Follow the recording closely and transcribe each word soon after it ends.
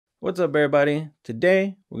What's up, everybody?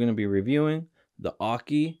 Today we're going to be reviewing the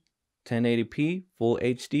Aukey 1080p Full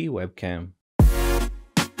HD webcam.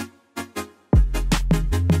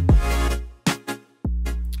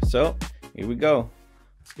 So here we go.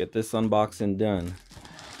 Let's get this unboxing done.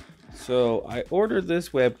 So I ordered this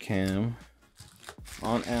webcam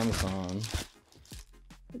on Amazon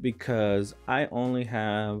because I only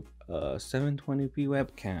have a 720p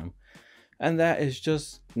webcam. And that is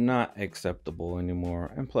just not acceptable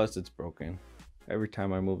anymore. And plus it's broken. Every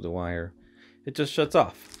time I move the wire, it just shuts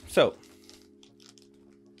off. So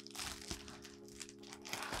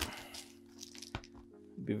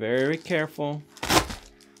be very careful.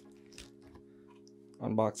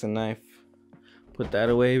 Unbox a knife. Put that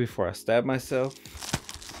away before I stab myself.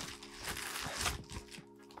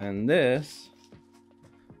 And this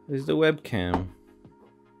is the webcam.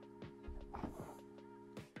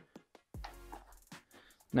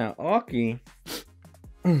 Now, Aukey,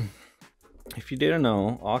 if you didn't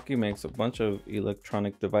know, Aukey makes a bunch of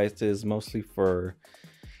electronic devices, mostly for,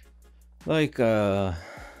 like, I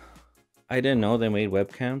didn't know they made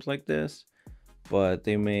webcams like this, but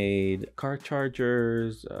they made car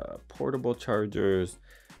chargers, portable chargers,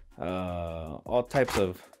 all types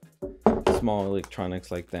of small electronics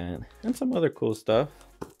like that, and some other cool stuff.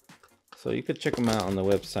 So you could check them out on the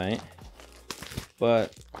website.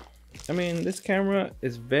 But I mean, this camera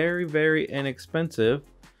is very, very inexpensive,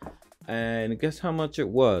 and guess how much it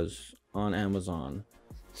was on Amazon?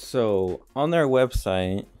 So on their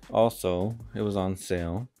website, also, it was on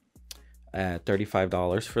sale at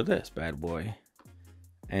 $35 for this bad boy,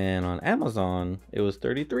 and on Amazon it was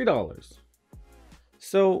 $33.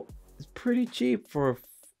 So it's pretty cheap for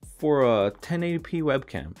a 1080p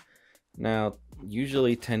webcam. Now,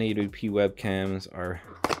 usually 1080p webcams are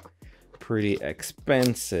pretty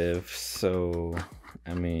expensive, so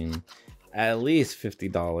I mean at least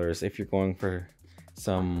 $50 if you're going for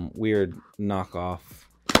some weird knockoff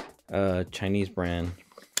Chinese brand.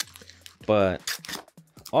 But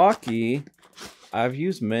Aukey, I've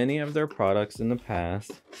used many of their products in the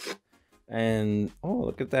past, and oh,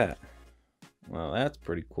 look at that. Well, that's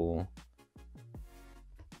pretty cool.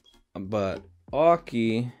 But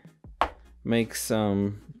Aukey makes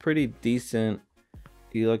some pretty decent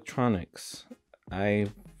electronics. I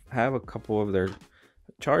have a couple of their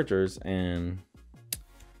chargers and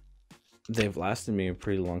they've lasted me a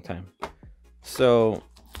pretty long time. So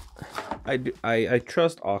I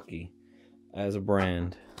trust Aukey as a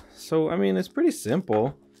brand. So I mean, it's pretty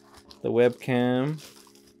simple. The webcam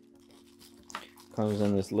comes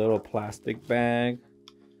in this little plastic bag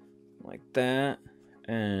like that,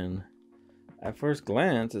 and at first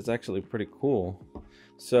glance it's actually pretty cool.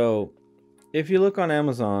 So if you look on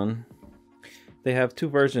Amazon, they have two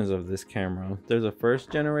versions of this camera. There's a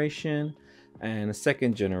first generation and a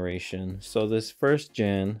second generation. So this first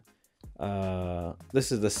gen,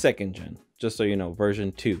 this is the second gen, just so you know,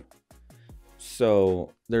 version 2.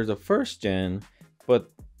 So there's a first gen,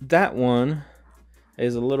 but that one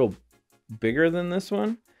is a little bigger than this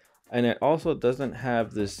one. And it also doesn't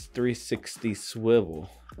have this 360 swivel.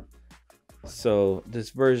 So this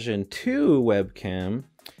version 2 webcam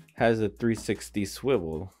has a 360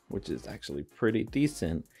 swivel, which is actually pretty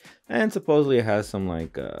decent, and supposedly it has some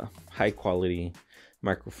like high quality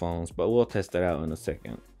microphones, but we'll test that out in a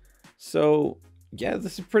second. So yeah,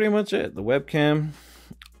 this is pretty much it, the webcam.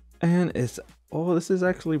 And it's, oh, this is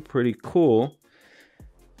actually pretty cool.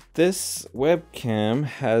 This webcam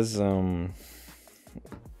has I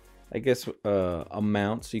guess a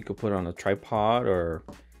mount so you could put on a tripod or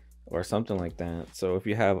something like that. So if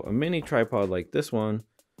you have a mini tripod like this one,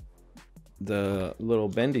 the little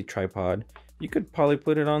bendy tripod, you could probably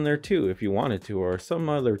put it on there too if you wanted to, or some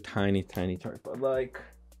other tiny tripod, like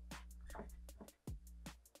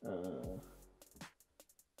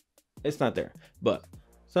it's not there, but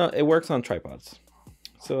so it works on tripods.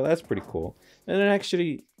 So that's pretty cool. And it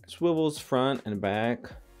actually swivels front and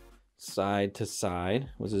back, side to side,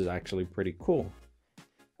 which is actually pretty cool.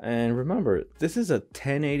 And remember, this is a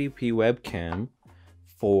 1080p webcam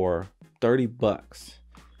for $30.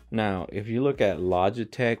 Now, if you look at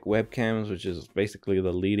Logitech webcams, which is basically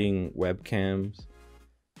the leading webcams,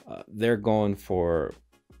 they're going for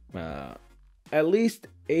at least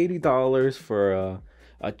 $80 for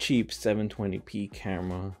a cheap 720p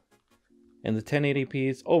camera. And the 1080p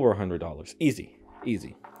is over $100. Easy,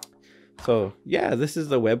 easy. So yeah, this is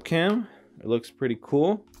the webcam. It looks pretty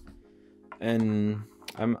cool. And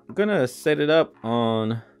I'm gonna set it up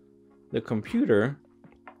on the computer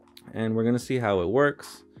and we're gonna see how it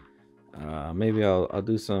works. Maybe I'll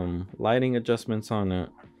do some lighting adjustments on it.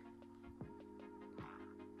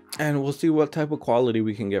 and we'll see what type of quality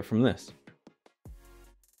we can get from this.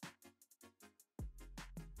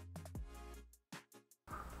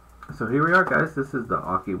 So here we are, guys. This is the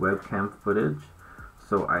Aukey webcam footage.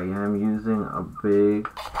 So I am using a big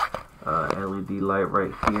LED light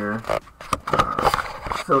right here.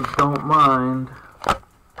 So don't mind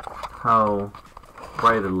how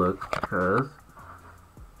bright it looks, because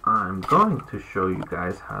I'm going to show you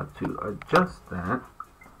guys how to adjust that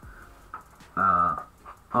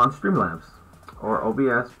on Streamlabs or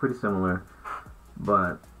OBS, pretty similar,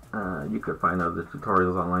 but you could find other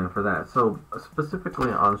tutorials online for that. So specifically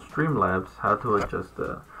on Streamlabs, how to adjust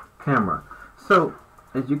the camera. So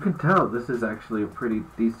as you can tell, this is actually a pretty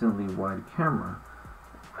decently wide camera.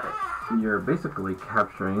 You're basically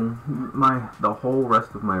capturing the whole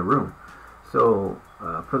rest of my room. So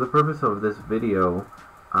for the purpose of this video,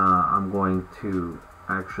 I'm going to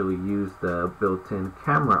actually use the built-in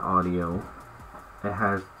camera audio. It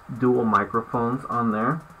has dual microphones on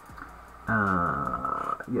there.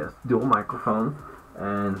 Yes, dual microphones,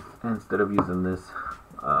 and instead of using this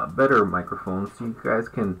better microphone, so you guys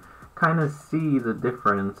can kind of see the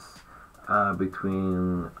difference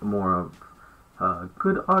between more of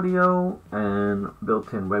good audio and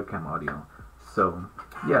built-in webcam audio. So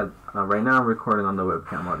yeah, right now I'm recording on the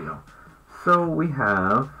webcam audio. So we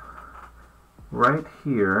have right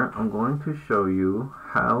here, I'm going to show you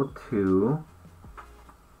how to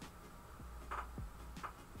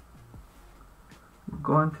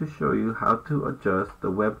adjust the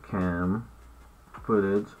webcam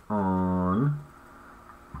footage on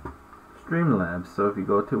Streamlabs. So if you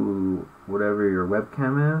go to whatever your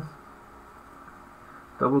webcam is,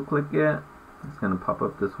 double click it, it's going to pop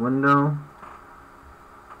up this window,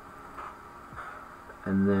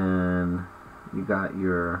 and then you got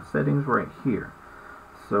your settings right here.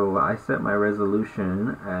 So I set my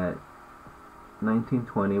resolution at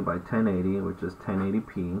 1920 by 1080, which is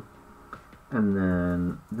 1080p. And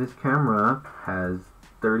then this camera has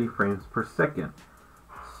 30 frames per second.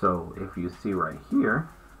 So if you see right here,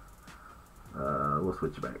 we'll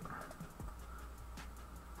switch back.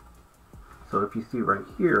 So if you see right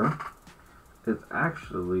here, it's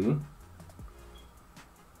actually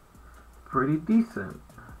pretty decent.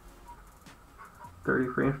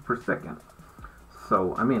 30 frames per second.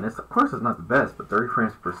 So I mean, of course it's not the best, but 30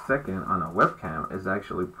 frames per second on a webcam is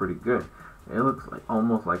actually pretty good. It looks like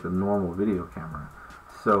almost like a normal video camera.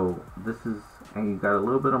 So this is, and you got a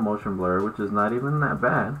little bit of motion blur, which is not even that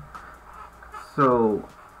bad. So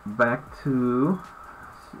back to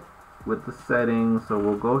with the settings. So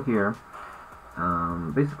we'll go here.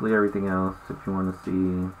 Basically everything else, if you want to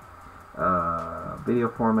see video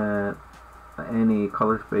format, any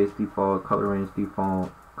color space default, color range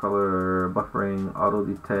default, color buffering, auto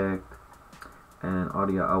detect, and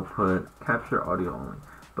audio output, capture audio only.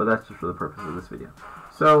 But that's just for the purpose of this video.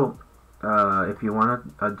 So if you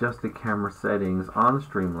want to adjust the camera settings on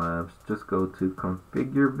Streamlabs, just go to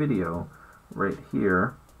configure video right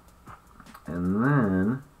here, and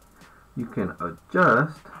then you can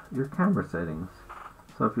adjust your camera settings.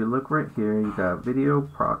 So if you look right here, you got video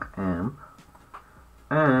proc amp,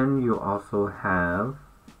 and you also have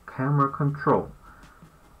camera control.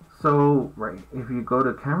 So right, if you go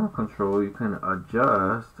to camera control, you can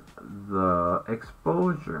adjust the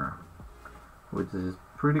exposure, which is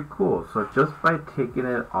pretty cool. So just by taking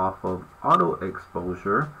it off of auto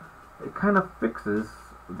exposure, it kind of fixes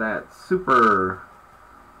that super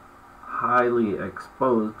highly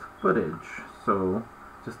exposed footage. So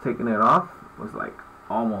just taking it off was like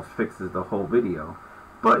almost fixes the whole video.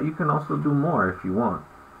 But you can also do more if you want.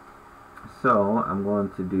 So I'm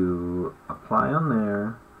going to do apply on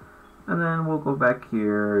there. And then we'll go back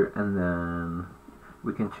here, and then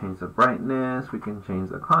we can change the brightness, we can change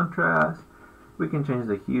the contrast, we can change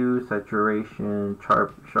the hue, saturation,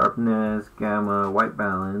 sharpness, gamma, white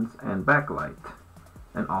balance, and backlight,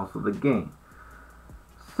 and also the gain.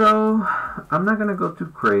 So I'm not going to go too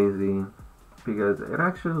crazy because it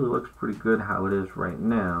actually looks pretty good how it is right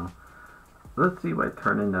now. Let's see by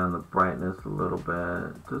turning down the brightness a little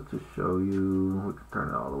bit, just to show you. We can turn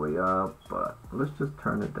it all the way up, but let's just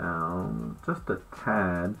turn it down just a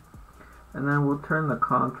tad. And then we'll turn the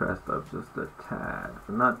contrast up just a tad,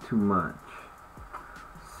 but not too much.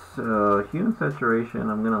 So hue and saturation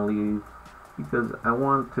I'm going to leave because I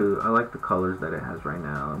like the colors that it has right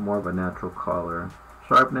now, more of a natural color.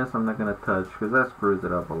 Sharpness I'm not going to touch because that screws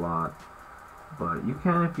it up a lot. But you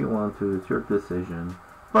can if you want to, it's your decision.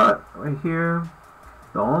 But right here,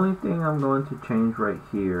 the only thing I'm going to change right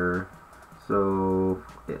here, so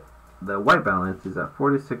the white balance is at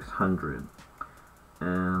 4600.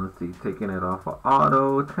 And let's see, taking it off of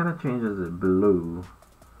auto, it kind of changes it blue.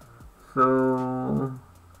 So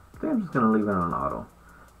I think I'm just gonna leave it on auto.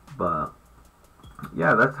 But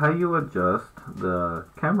yeah, that's how you adjust the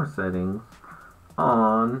camera settings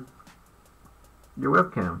on your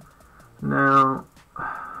webcam. Now,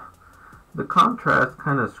 the contrast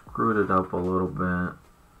kind of screwed it up a little bit.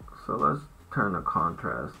 So let's turn the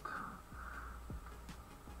contrast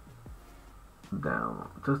down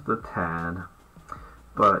just a tad.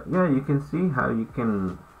 But yeah, you can see how you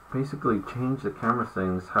can basically change the camera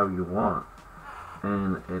settings how you want,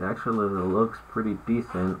 and it actually looks pretty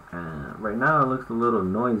decent. And right now it looks a little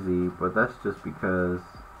noisy, but that's just because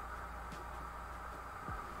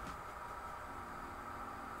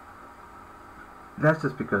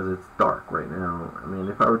it's dark right now. I mean,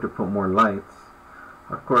 if I were to put more lights,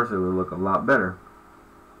 of course it would look a lot better.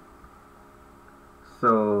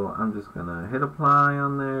 So I'm just gonna hit apply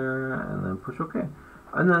on there and then push OK.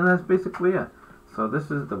 And then that's basically it. So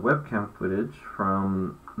this is the webcam footage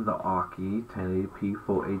from the Aukey 1080p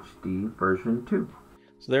Full HD version 2.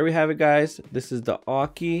 So there we have it, guys. This is the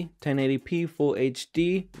Aukey 1080p Full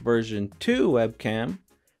HD version 2 webcam,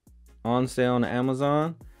 on sale on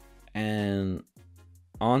Amazon and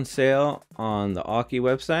on sale on the Aukey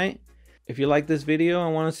website. If you like this video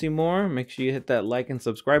and want to see more, make sure you hit that like and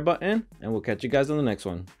subscribe button, and we'll catch you guys on the next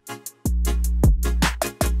one.